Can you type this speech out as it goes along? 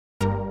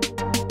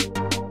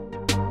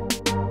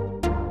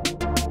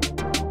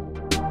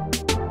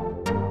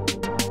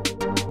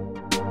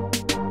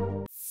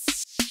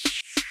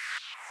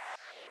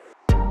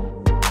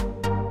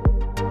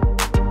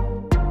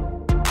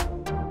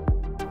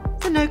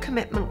no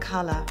commitment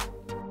colour.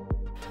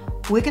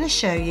 We're going to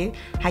show you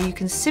how you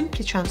can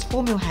simply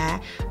transform your hair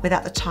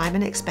without the time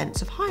and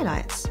expense of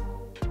highlights.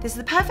 This is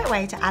the perfect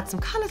way to add some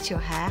colour to your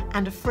hair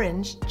and a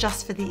fringe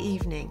just for the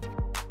evening.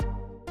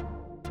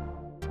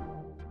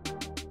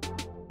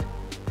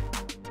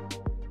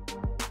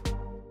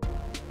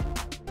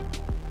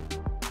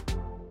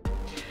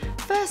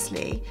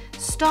 Firstly,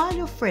 style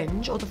your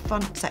fringe or the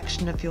front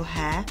section of your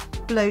hair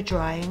blow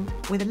drying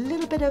with a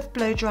little bit of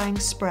blow drying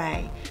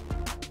spray.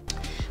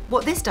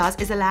 What this does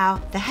is allow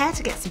the hair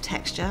to get some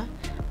texture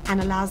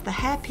and allows the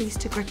hairpiece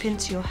to grip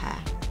into your hair.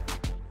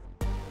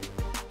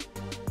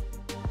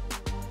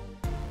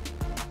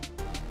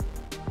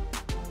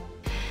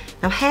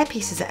 Now,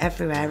 hairpieces are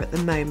everywhere at the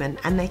moment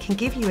and they can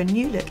give you a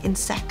new look in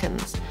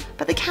seconds,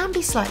 but they can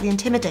be slightly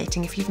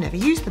intimidating if you've never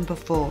used them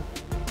before.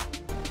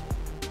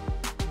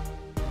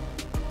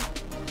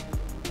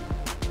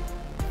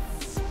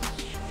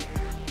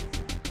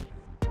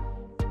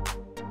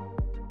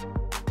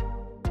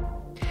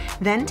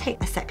 Then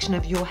take a section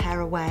of your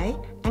hair away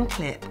and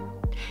clip.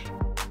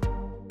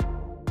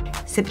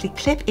 Simply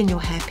clip in your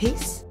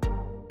hairpiece.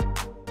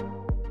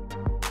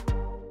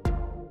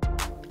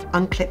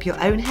 Unclip your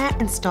own hair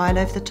and style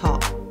over the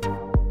top.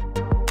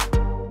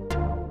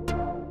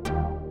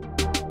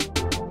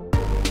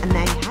 And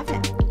there you have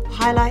it,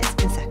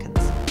 highlights in seconds.